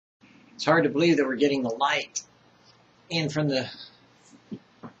It's hard to believe that we're getting the light in from the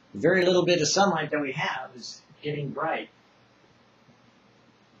very little bit of sunlight that we have is getting bright.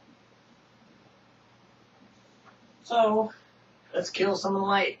 So, let's kill some of the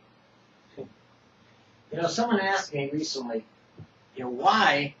light. You know, someone asked me recently,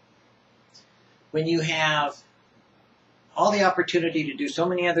 why, when you have all the opportunity to do so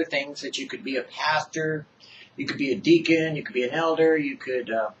many other things, that you could be a pastor, you could be a deacon, you could be an elder, you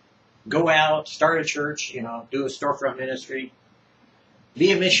could go out, start a church, do a storefront ministry,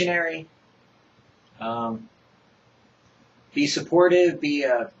 be a missionary, be supportive, be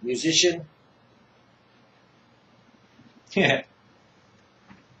a musician. Yeah.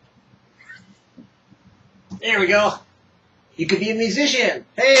 There we go. You could be a musician.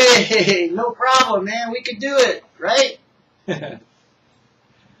 Hey, no problem, man. We could do it, right?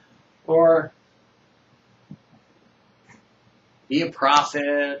 Or be a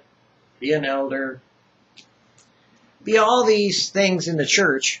prophet, be an elder, be all these things in the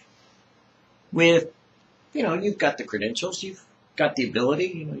church with, you've got the credentials, you've got the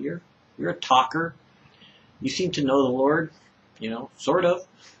ability, you're a talker. You seem to know the Lord, sort of.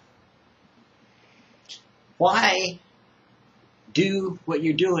 Why do what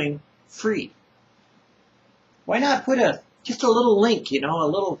you're doing free? Why not put just a little link,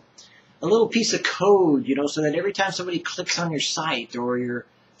 a little piece of code, so that every time somebody clicks on your site or your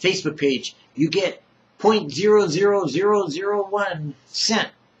Facebook page, you get 0.00001 cent,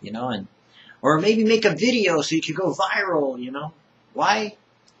 or maybe make a video so you can go viral, Why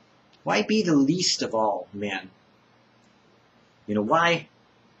be the least of all men? Why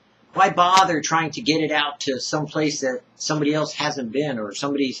bother trying to get it out to some place that somebody else hasn't been, or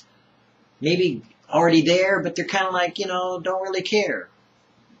somebody's maybe already there, but they're kind of like, don't really care?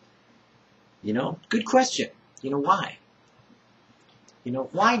 Good question. Why?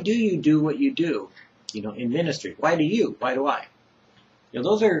 Why do you do what you do, in ministry? Why do you? Why do I?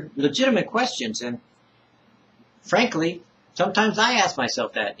 Those are legitimate questions, and frankly, sometimes I ask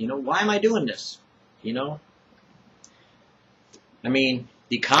myself that, why am I doing this? I mean,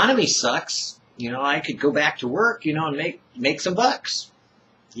 the economy sucks. I could go back to work, and make some bucks,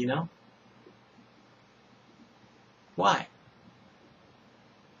 Why?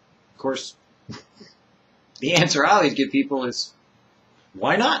 Of course, the answer I always give people is,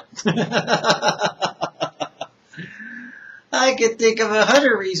 why not? I could think of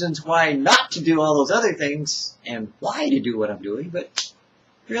 100 reasons why not to do all those other things and why to do what I'm doing, but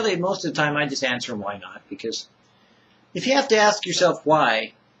really most of the time I just answer them why not, because if you have to ask yourself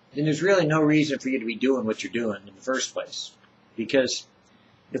why, then there's really no reason for you to be doing what you're doing in the first place. Because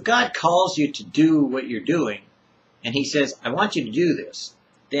if God calls you to do what you're doing, and He says, I want you to do this,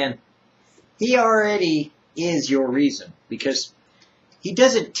 then He already is your reason, because He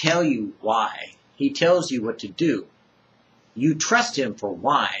doesn't tell you why. He tells you what to do. You trust Him for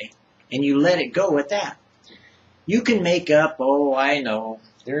why, and you let it go at that. You can make up, I know,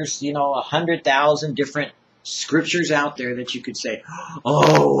 there's, 100,000 different scriptures out there that you could say,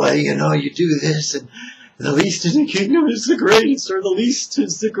 you do this, and the least in the kingdom is the greatest, or the least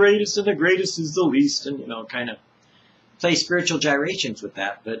is the greatest, and the greatest is the least, and, kind of play spiritual gyrations with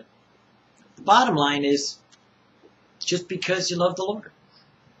that. But the bottom line is, just because you love the Lord,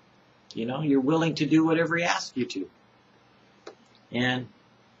 you're willing to do whatever He asks you to. And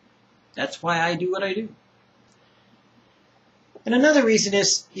that's why I do what I do. And another reason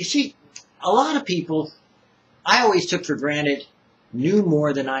is, you see, a lot of people, I always took for granted, knew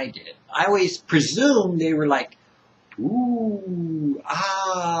more than I did. I always presumed they were like, ooh,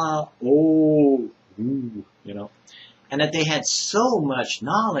 ah, oh, ooh, and that they had so much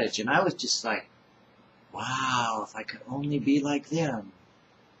knowledge. And I was just like, wow, if I could only be like them.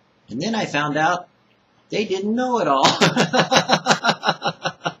 And then I found out they didn't know it all.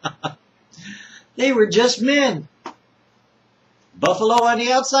 They were just men. Buffalo on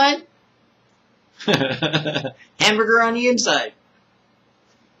the outside, hamburger on the inside.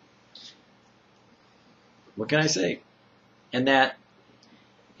 What can I say? And that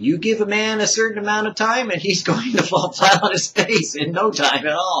you give a man a certain amount of time and he's going to fall flat on his face in no time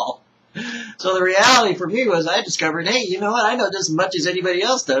at all. So the reality for me was I discovered, hey, you know what? I know just as much as anybody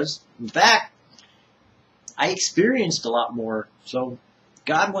else does. In fact, I experienced a lot more. So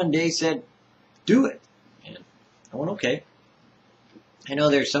God one day said, do it. And I went, okay. I know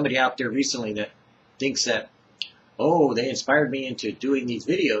there's somebody out there recently that thinks that, oh, they inspired me into doing these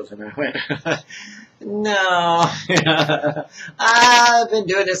videos. And I went, no, I've been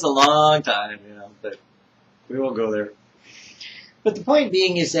doing this a long time, but we won't go there. But the point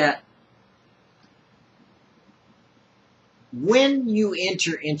being is that when you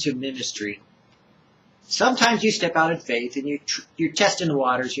enter into ministry, sometimes you step out in faith and you're testing the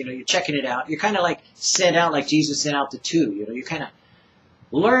waters, you're checking it out. You're kind of like sent out like Jesus sent out the two, you're kind of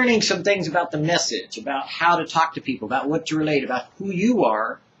learning some things about the message, about how to talk to people, about what to relate, about who you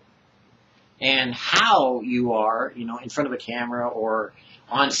are and how you are, in front of a camera or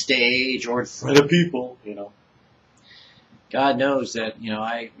on stage or in front of people, God knows that,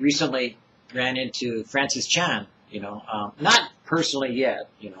 I recently ran into Francis Chan, not personally yet,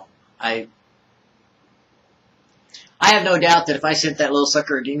 I have no doubt that if I sent that little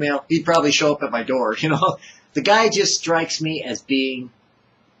sucker an email, he'd probably show up at my door, The guy just strikes me as being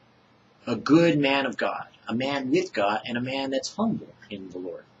a good man of God, a man with God, and a man that's humble in the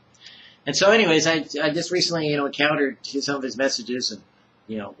Lord. And so anyways, I just recently, encountered some of his messages and,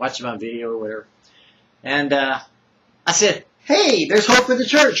 watched him on video or whatever. And I said, hey, there's hope for the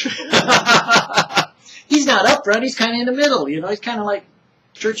church. He's not up front, he's kind of in the middle, he's kind of like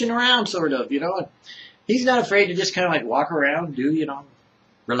churching around sort of, and he's not afraid to just kind of like walk around,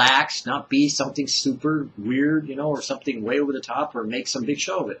 relax, not be something super weird, or something way over the top or make some big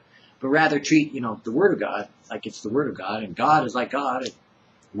show of it. But rather treat, the Word of God like it's the Word of God, and God is like God, and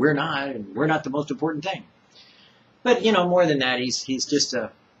we're not the most important thing. But, more than that, he's just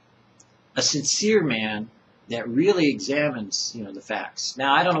a sincere man that really examines, the facts.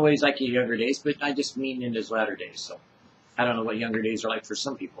 Now, I don't know what he's like in his younger days, but I just mean in his latter days, so I don't know what younger days are like for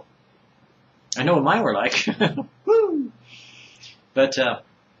some people. I know what mine were like. Woo! But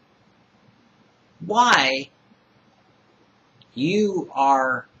why you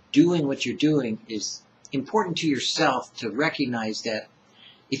are doing what you're doing is important to yourself to recognize that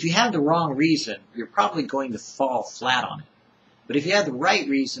if you have the wrong reason, you're probably going to fall flat on it. But if you have the right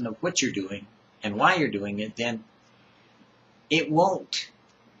reason of what you're doing and why you're doing it, then it won't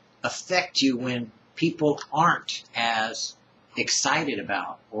affect you when people aren't as excited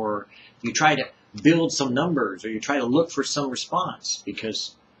about, or you try to build some numbers, or you try to look for some response.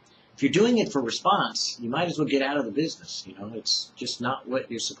 Because if you're doing it for response, you might as well get out of the business. It's just not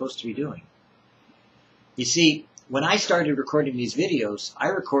what you're supposed to be doing. You see, when I started recording these videos, I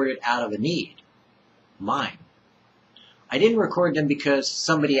recorded out of a need, mine. I didn't record them because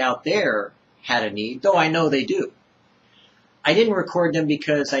somebody out there had a need, though I know they do. I didn't record them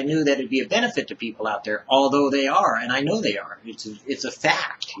because I knew that it'd be a benefit to people out there, although they are, and I know they are. It's a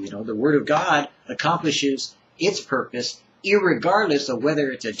fact. The Word of God accomplishes its purpose irregardless of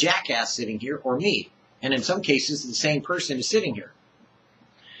whether it's a jackass sitting here or me. And in some cases, the same person is sitting here.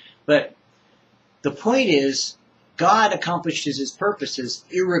 But the point is, God accomplishes his purposes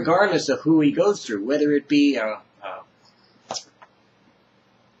irregardless of who he goes through, whether it be I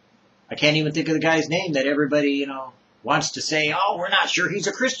can't even think of the guy's name that everybody, wants to say, oh, we're not sure he's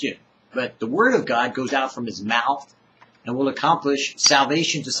a Christian. But the Word of God goes out from his mouth and will accomplish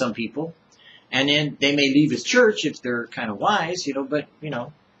salvation to some people. And then they may leave his church if they're kind of wise, but,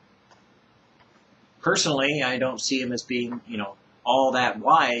 personally, I don't see him as being, all that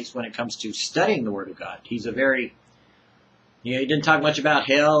wise when it comes to studying the Word of God. He's a very, he didn't talk much about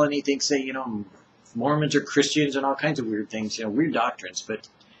hell, and he thinks that, Mormons are Christians and all kinds of weird things, weird doctrines. But,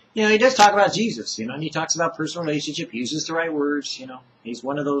 he does talk about Jesus, and he talks about personal relationship, uses the right words, He's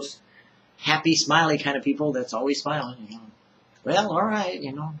one of those happy, smiley kind of people that's always smiling, Well, all right,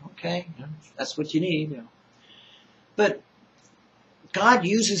 okay, that's what you need, But God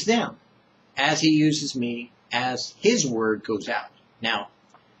uses them as he uses me, as his word goes out. Now,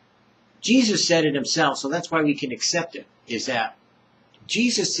 Jesus said it himself, so that's why we can accept it, is that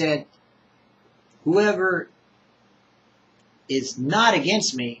Jesus said, whoever is not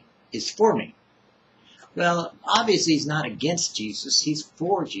against me is for me. Well, obviously he's not against Jesus, he's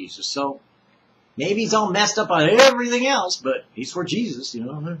for Jesus. So maybe he's all messed up on everything else, but he's for Jesus,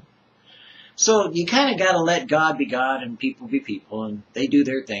 So you kind of got to let God be God and people be people, and they do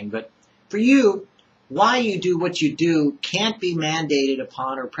their thing. But for you, why you do what you do can't be mandated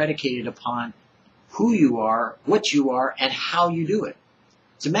upon or predicated upon who you are, what you are, and how you do it.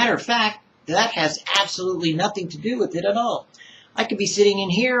 As a matter of fact, that has absolutely nothing to do with it at all. I could be sitting in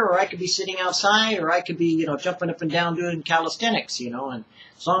here, or I could be sitting outside, or I could be, jumping up and down doing calisthenics, and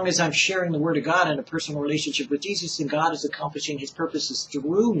as long as I'm sharing the Word of God in a personal relationship with Jesus, and God is accomplishing his purposes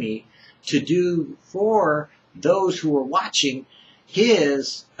through me to do for those who are watching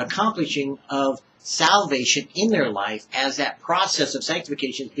his accomplishing of salvation in their life, as that process of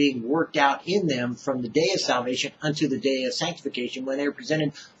sanctification is being worked out in them from the day of salvation unto the day of sanctification, when they are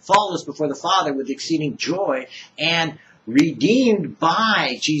presented faultless before the Father with exceeding joy and redeemed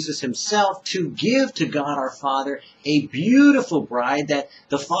by Jesus himself to give to God our Father a beautiful bride that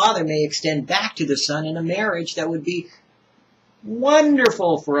the Father may extend back to the Son in a marriage that would be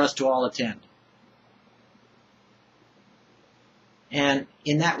wonderful for us to all attend. And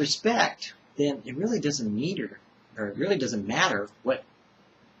in that respect, then it really doesn't or it really doesn't matter what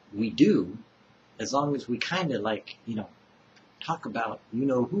we do, as long as we kind of like, talk about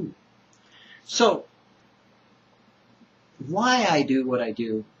who. So, why I do what I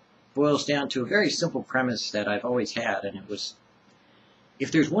do boils down to a very simple premise that I've always had, and it was,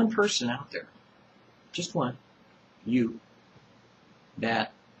 if there's one person out there, just one, you,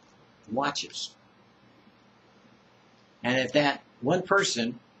 that watches, and if that one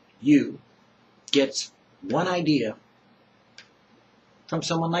person, you, gets one idea from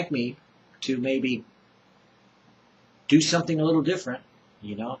someone like me to maybe do something a little different,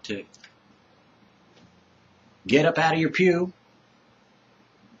 to get up out of your pew,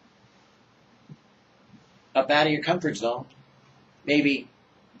 up out of your comfort zone, maybe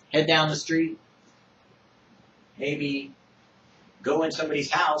head down the street, maybe go in somebody's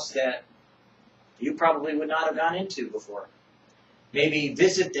house that you probably would not have gone into before. Maybe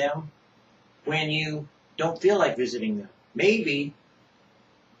visit them when you don't feel like visiting them. Maybe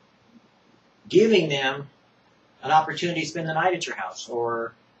giving them an opportunity to spend the night at your house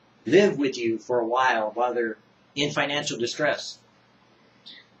or live with you for a while they're in financial distress.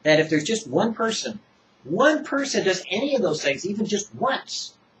 That if there's just one person does any of those things, even just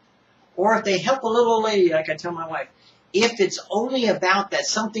once, or if they help a little old lady, like I tell my wife, if it's only about that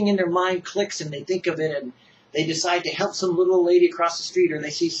something in their mind clicks and they think of it and they decide to help some little old lady across the street, or they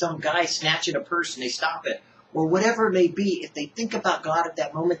see some guy snatching a purse and they stop it, or whatever it may be, if they think about God at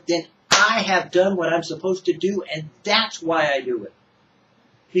that moment, then I have done what I'm supposed to do, and that's why I do it.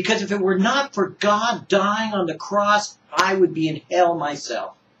 Because if it were not for God dying on the cross, I would be in hell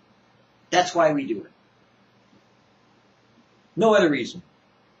myself. That's why we do it. No other reason.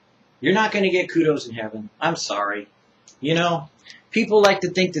 You're not going to get kudos in heaven. I'm sorry. People like to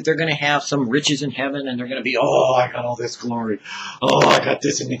think that they're going to have some riches in heaven and they're going to be, oh, I got all this glory. Oh, I got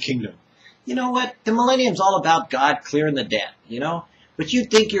this in the kingdom. You know what? The millennium's all about God clearing the debt, But you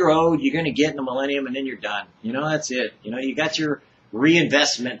think you're owed, you're going to get in the millennium and then you're done. That's it. You got your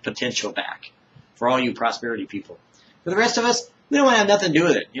reinvestment potential back for all you prosperity people. For the rest of us, we don't want to have nothing to do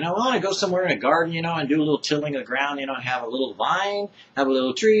with it. We want to go somewhere in a garden, and do a little tilling of the ground, and have a little vine, have a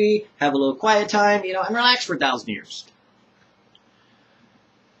little tree, have a little quiet time, and relax for 1,000 years.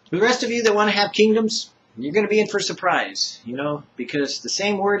 For the rest of you that want to have kingdoms, you're going to be in for a surprise, because the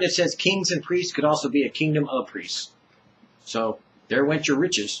same word that says kings and priests could also be a kingdom of priests. So, there went your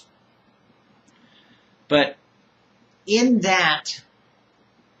riches. But in that,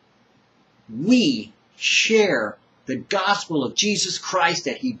 we share the gospel of Jesus Christ,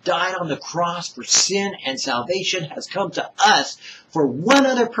 that He died on the cross for sin, and salvation has come to us for one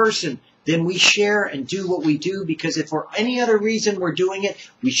other person. Then we share and do what we do, because if for any other reason we're doing it,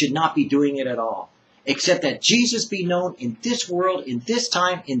 we should not be doing it at all. Except that Jesus be known in this world, in this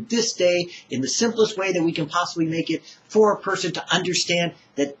time, in this day, in the simplest way that we can possibly make it, for a person to understand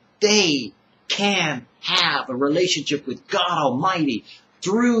that they can have a relationship with God Almighty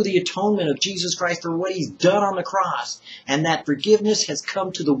through the atonement of Jesus Christ, for what He's done on the cross, and that forgiveness has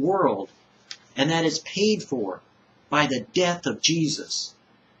come to the world, and that is paid for by the death of Jesus.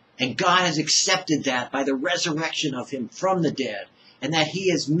 And God has accepted that by the resurrection of Him from the dead, and that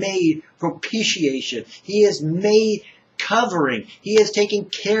He has made propitiation. He has made covering. He has taken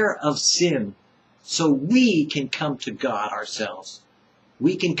care of sin, so we can come to God ourselves.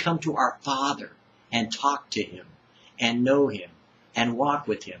 We can come to our Father and talk to Him and know Him and walk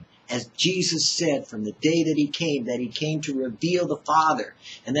with Him. As Jesus said from the day that He came to reveal the Father,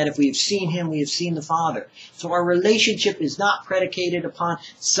 and that if we have seen Him, we have seen the Father. So our relationship is not predicated upon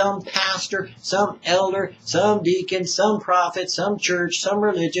some pastor, some elder, some deacon, some prophet, some church, some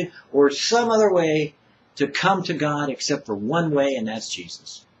religion, or some other way to come to God, except for one way, and that's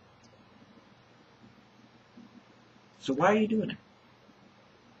Jesus. So why are you doing it?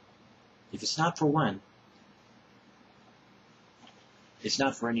 If it's not for one, it's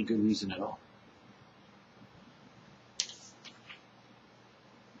not for any good reason at all.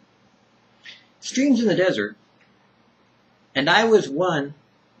 Streams in the desert, and I was one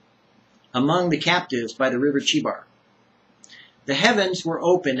among the captives by the river Chebar. The heavens were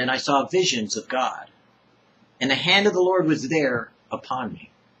opened, and I saw visions of God, and the hand of the Lord was there upon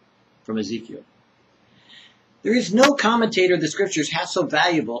me. From Ezekiel. There is no commentator the Scriptures half so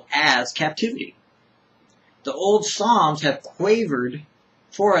valuable as captivity. The old Psalms have quavered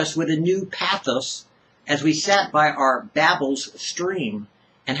for us with a new pathos as we sat by our Babel's stream,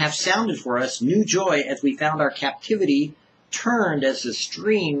 and have sounded for us new joy as we found our captivity turned as the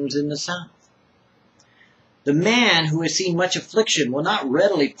streams in the south. The man who has seen much affliction will not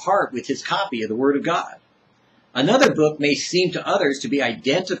readily part with his copy of the Word of God. Another book may seem to others to be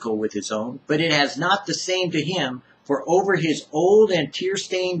identical with his own, but it has not the same to him, for over his old and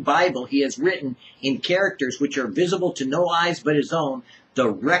tear-stained Bible he has written in characters which are visible to no eyes but his own, the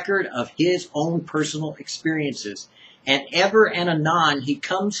record of his own personal experiences. And ever and anon he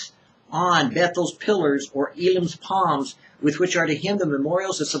comes on Bethel's pillars or Elam's palms, with which are to him the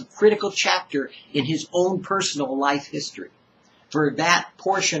memorials of some critical chapter in his own personal life history. For that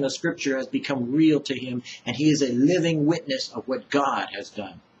portion of Scripture has become real to him, and he is a living witness of what God has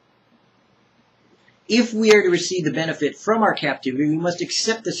done. If we are to receive the benefit from our captivity, we must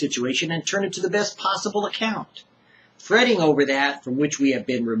accept the situation and turn it to the best possible account. Fretting over that from which we have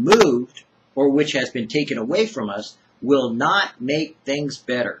been removed, or which has been taken away from us, will not make things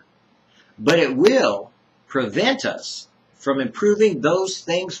better. But it will prevent us from improving those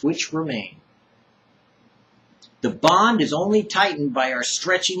things which remain. The bond is only tightened by our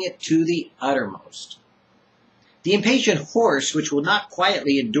stretching it to the uttermost. The impatient horse, which will not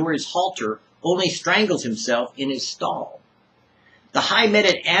quietly endure his halter, only strangles himself in his stall. The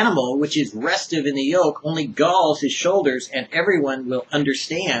high-mettled animal, which is restive in the yoke, only galls his shoulders, and everyone will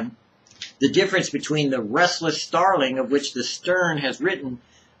understand the difference between the restless starling, of which the stern has written,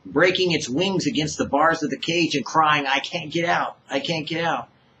 breaking its wings against the bars of the cage and crying, "I can't get out, I can't get out,"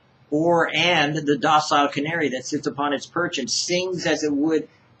 and the docile canary that sits upon its perch and sings as it would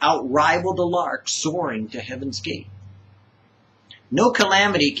outrival the lark soaring to heaven's gate. No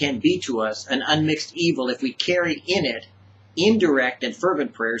calamity can be to us an unmixed evil if we carry in it indirect and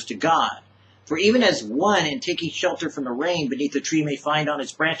fervent prayers to God. For even as one, in taking shelter from the rain beneath the tree, may find on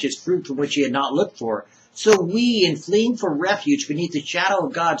its branches fruit from which he had not looked for, so we, in fleeing for refuge beneath the shadow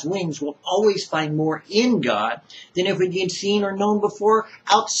of God's wings, will always find more in God than if we'd been seen or known before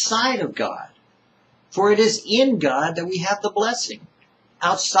outside of God. For it is in God that we have the blessing.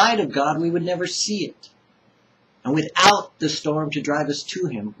 Outside of God, we would never see it. And without the storm to drive us to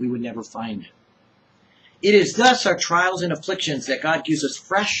him, we would never find it. It is thus our trials and afflictions that God gives us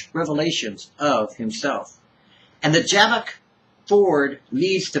fresh revelations of himself. And the Jabbok ford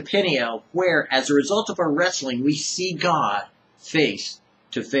leads to Peniel, where, as a result of our wrestling, we see God face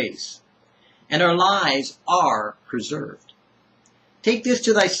to face. And our lives are preserved. Take this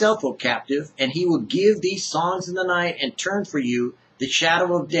to thyself, O captive, and he will give thee songs in the night, and turn for you the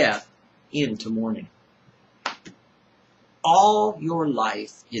shadow of death into morning. All your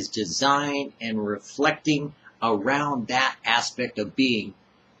life is designed and reflecting around that aspect of being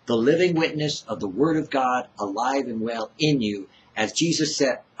the living witness of the Word of God alive and well in you. As Jesus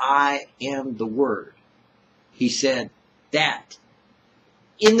said, "I am the Word." He said that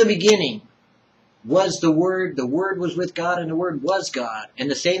in the beginning was the Word was with God, and the Word was God. And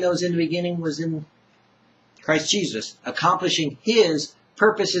the same that was in the beginning was in Christ Jesus, accomplishing his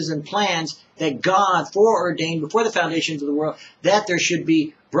purposes and plans that God foreordained before the foundations of the world, that there should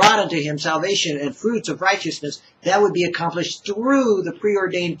be brought unto him salvation and fruits of righteousness that would be accomplished through the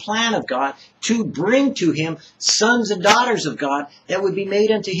preordained plan of God to bring to him sons and daughters of God that would be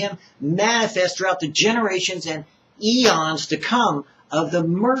made unto him manifest throughout the generations and eons to come of the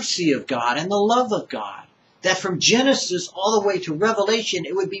mercy of God and the love of God. That from Genesis all the way to Revelation,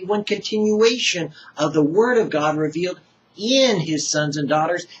 it would be one continuation of the Word of God revealed in his sons and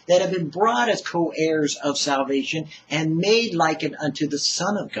daughters that have been brought as co-heirs of salvation and made likened unto the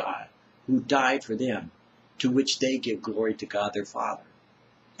Son of God who died for them, to which they give glory to God their Father.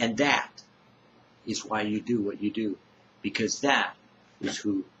 And that is why you do what you do, because that is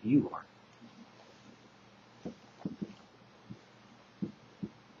who you are.